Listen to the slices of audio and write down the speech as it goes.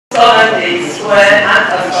swear and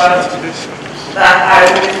affirm that I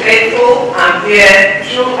will be faithful and bear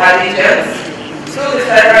true allegiance to the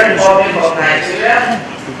Federal Republic of Nigeria,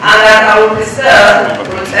 and that I will preserve,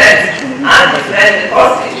 protect, and defend the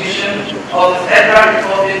Constitution of the Federal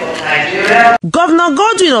Republic of Nigeria. Governor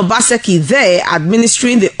Godwin Obaseki there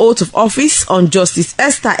administering the oath of office on Justice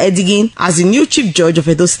Esther Edigin as the new Chief Judge of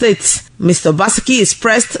Edo State. Mr. Obaseki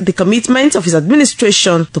expressed the commitment of his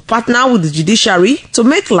administration to partner with the judiciary to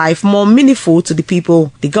make life more meaningful to the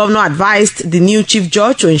people. The governor advised the new Chief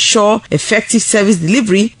Judge to ensure effective service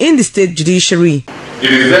delivery in the state judiciary.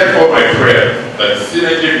 It is therefore my prayer that the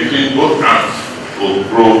synergy between both arms will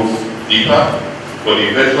grow deeper for the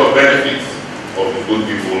eventual benefits of the good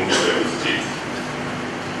people of Edo State.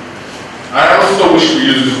 I also wish to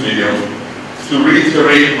use this medium to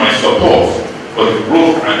reiterate my support for the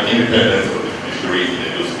growth and independence of the judiciary in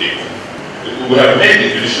Edo State. We have made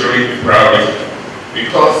the judiciary a priority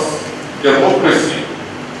because democracy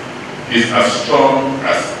is as strong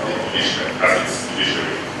as its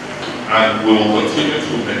judiciary, and we will continue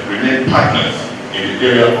to remain partners in the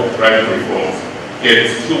area of driving reforms, yet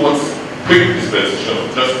towards quick dispensation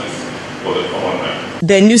of justice for the common man.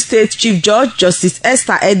 The new state Chief Judge, Justice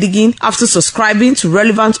Esther Edigin, after subscribing to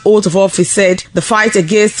relevant oath of office, said the fight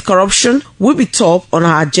against corruption will be top on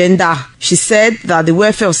her agenda. She said that the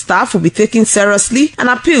welfare of staff will be taken seriously and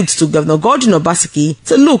appealed to Governor Godwin Obaseki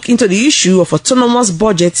to look into the issue of autonomous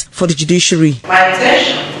budget for the judiciary. My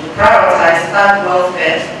intention to prioritize staff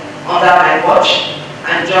welfare under my watch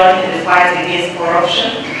and join in the fight against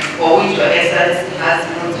corruption, for which Your Excellency has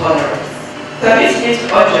no tolerance. Permit me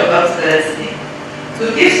to urge Your Excellency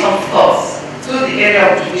to give some thoughts to the area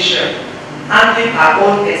of judiciary, handling our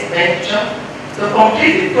own expenditure to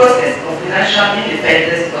complete the process of financial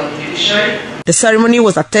independence of the judiciary. The ceremony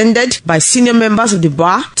was attended by senior members of the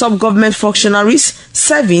bar, top government functionaries,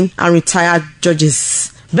 serving and retired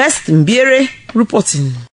judges. Best Mbiere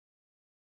reporting.